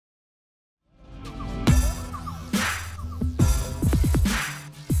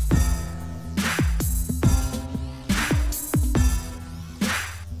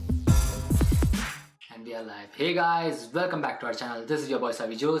Live. Hey guys, welcome back to our channel. This is your boy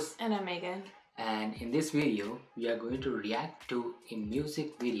Savi Jose. And I'm Megan. And in this video, we are going to react to a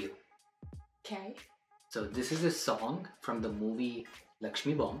music video. Okay. So this is a song from the movie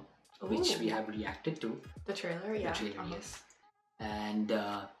Laxmii which we have reacted to. The trailer, yeah. The trailer, yes. And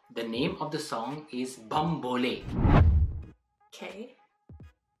the name of the song is BamBholle. Okay.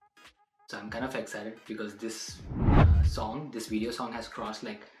 So I'm kind of excited because this video song has crossed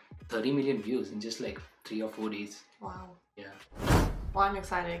like 30 million views in just like 3 or 4 days. Wow. Yeah. Well, I'm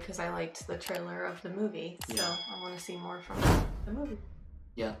excited because I liked the trailer of the movie, so I want to see more from the movie.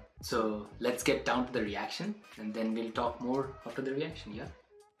 Yeah. So let's get down to the reaction and then we'll talk more after the reaction, yeah?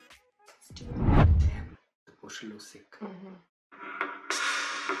 Let's do it. Damn, the poster looks sick.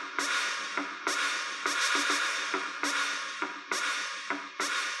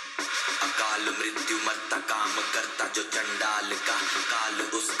 मृत्यु मरता काम करता जो चंडाल का काल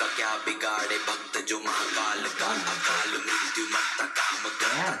उसका क्या बिगाड़े भक्त जो महाकाल का अकाल मृत्यु मरता काम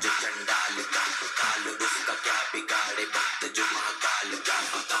करता जो चंडाल का काल उसका क्या बिगाड़े भक्त जो महाकाल का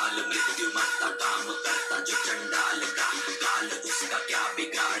अकाल मृत्यु मरता काम करता जो चंडाल का काल उसका क्या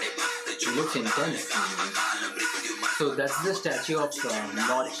बिगाड़े भक्त जो महाकाल का अकाल मृत्यु मरता So that's the statue of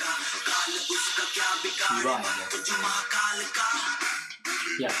Lord काल उसका क्या बिगाड़े भक्त जो महाकाल का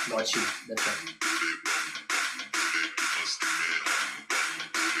Yeah, Lord Shiva, that's right.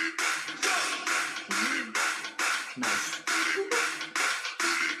 Nice.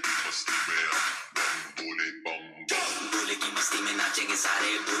 भोले की मस्ती में नाचेंगे सारे,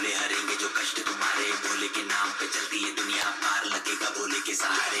 भोले हरेंगे जो कष्ट तुम्हारे, भोले के नाम पे चलती है दुनिया, पार लगेगा भोले के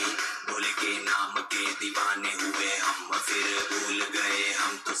सहारे, भोले के नाम के दीवाने हुए हम, फिर भूल गए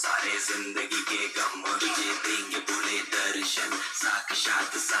हम तो सारे जिंदगी के गम, तुझे देंगे भोले दर्शन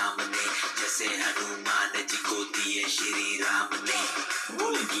साक्षात सामने, जैसे हनुमान जी को दिए श्री राम ने,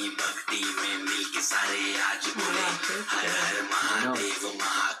 भोले की भक्ति में मिलके सारे आज बोले हर हर Mahadev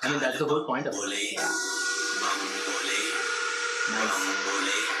Mahakal. I mean, that's the whole point of it. बम बोले, बम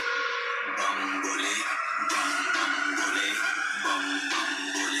बोले, बम बोले, बम बम बोले, बम बम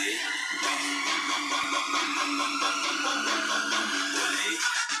बोले, बम बम बम बम बम बम बम बम बम बम बम बोले।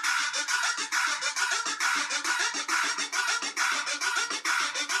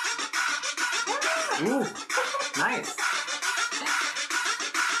 Ooh, nice.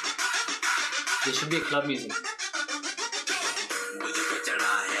 This should be a club music. मुझ पे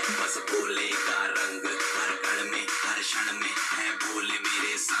चढ़ा है बस भोले का रंग, हर कण में हर क्षण में है भोले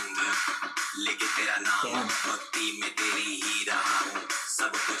मेरे संग, लेके तेरा नाम भक्ति में तेरी ही रहा हूँ,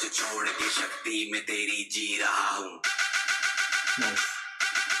 सब कुछ छोड़ के शक्ति में तेरी जी रहा हूँ। Nice.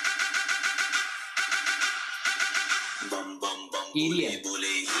 बम बम बम EDM.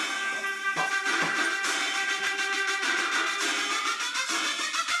 बोले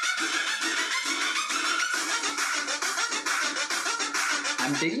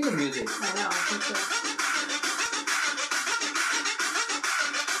I'm digging the music. I know, I think so.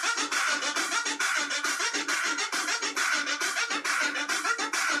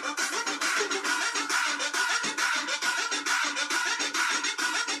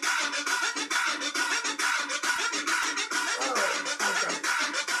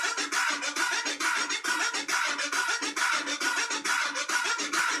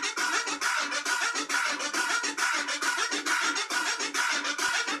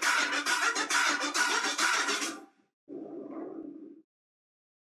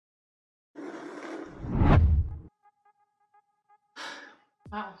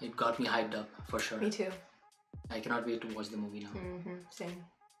 Wow. It got me hyped up for sure. Me too. I cannot wait to watch the movie now. Same.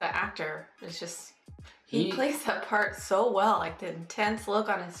 The actor is just, he plays that part so well, like the intense look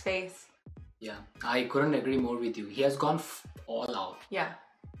on his face. Yeah, I couldn't agree more with you. He has gone all out. Yeah.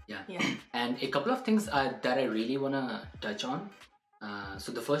 Yeah. Yeah. And a couple of things that I really want to touch on.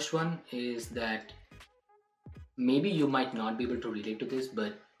 So the first one is that maybe you might not be able to relate to this,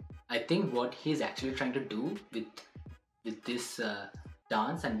 but I think what he's actually trying to do with this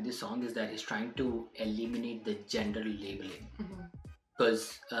dance and this song is that he's trying to eliminate the gender labeling,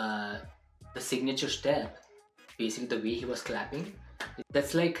 because the signature step, basically the way he was clapping,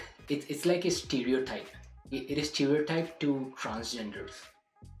 that's like it's like a stereotype. It is stereotyped to transgenders.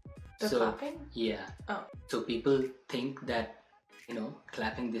 The clapping? Yeah. Oh. So people think that, you know,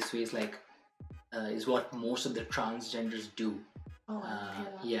 clapping this way is like is what most of the transgenders do. Oh,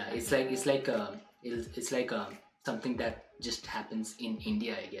 yeah, it's like something that just happens in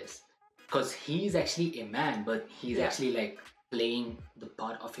India, I guess, because he's actually a man, but he's actually like playing the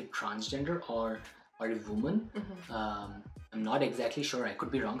part of a transgender or a woman. I'm not exactly sure, I could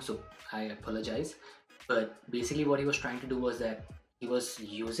be wrong, so I apologize, but basically what he was trying to do was that he was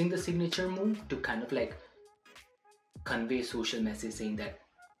using the signature move to kind of like convey social message saying that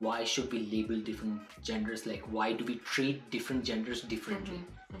why should we label different genders, like why do we treat different genders differently.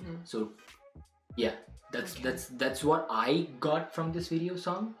 So yeah, that's what I got from this video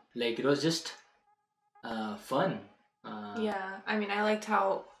song. Like it was just fun. Yeah, I mean, I liked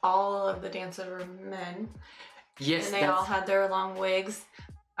how all of the dancers were men. Yes, and they all had their long wigs.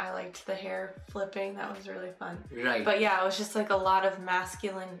 I liked the hair flipping. That was really fun. Right. But yeah, it was just like a lot of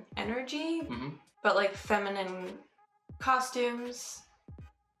masculine energy, but like feminine costumes,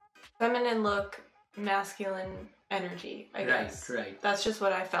 feminine look, masculine energy, I guess. Right. That's just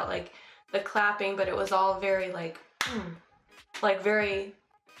what I felt like. The clapping, but it was all very like very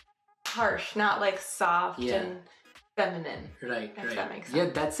harsh, not like soft and feminine. Right. If that makes sense. Yeah,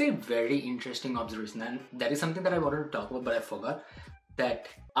 that's a very interesting observation, and that is something that I wanted to talk about, but I forgot. That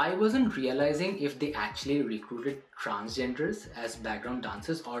I wasn't realizing if they actually recruited transgenders as background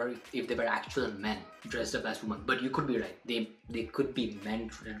dancers or if they were actual men dressed up as women. But you could be right. They could be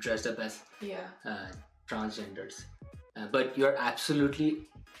men dressed up as transgenders. But you're absolutely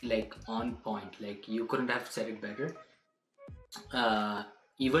like on point. Like you couldn't have said it better.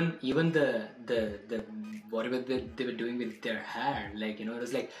 Even the whatever they were doing with their hair, like it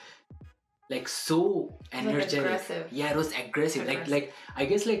was like so energetic. Like aggressive. Yeah, it was aggressive. Like I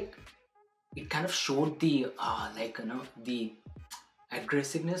guess like it kind of showed the the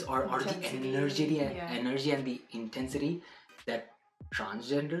aggressiveness or the energy and the intensity that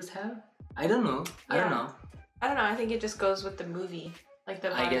transgenders have. I don't know. I think it just goes with the movie. Like the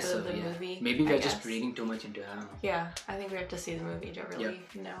vibe of the movie. Maybe we're just reading too much into it. I don't know. Yeah, I think we have to see the movie to really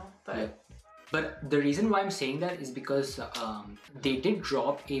know. But the reason why I'm saying that is because they did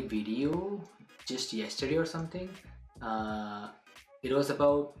drop a video just yesterday or something. It was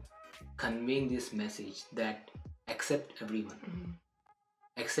about conveying this message that accept everyone,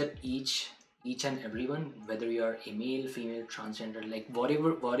 accept each and everyone, whether you're a male, female, transgender, like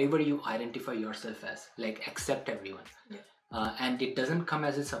whatever you identify yourself as, like accept everyone. And it doesn't come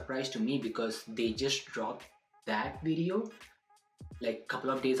as a surprise to me because they just dropped that video like a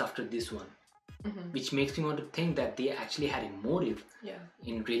couple of days after this one. Which makes me want to think that they actually had a motive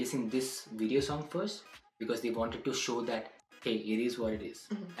in releasing this video song first, because they wanted to show that hey, it is what it is.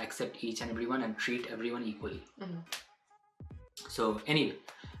 Accept each and everyone and treat everyone equally. So anyway,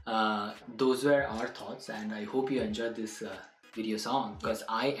 those were our thoughts, and I hope you enjoyed this video song because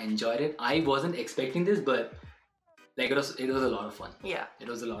I enjoyed it. I wasn't expecting this, but like it was a lot of fun. Yeah, it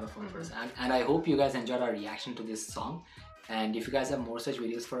was a lot of fun for us, and I hope you guys enjoyed our reaction to this song. And if you guys have more such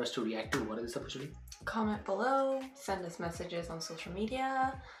videos for us to react to, what are they supposed to do? Comment below, send us messages on social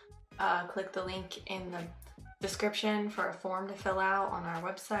media, click the link in the description for a form to fill out on our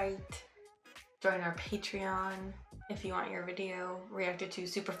website, join our Patreon if you want your video reacted to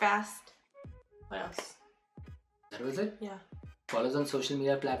super fast. What else? That was it? Yeah. Follow us on social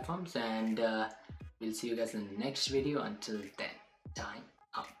media platforms, and we'll see you guys in the next video. Until then, time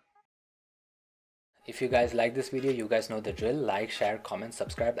out. If you guys like this video, you guys know the drill. Like, share, comment,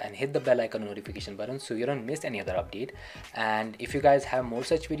 subscribe, and hit the bell icon notification button so you don't miss any other update. And if you guys have more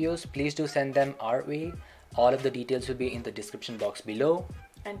such videos, please do send them our way. All of the details will be in the description box below.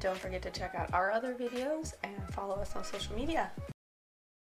 And don't forget to check out our other videos and follow us on social media.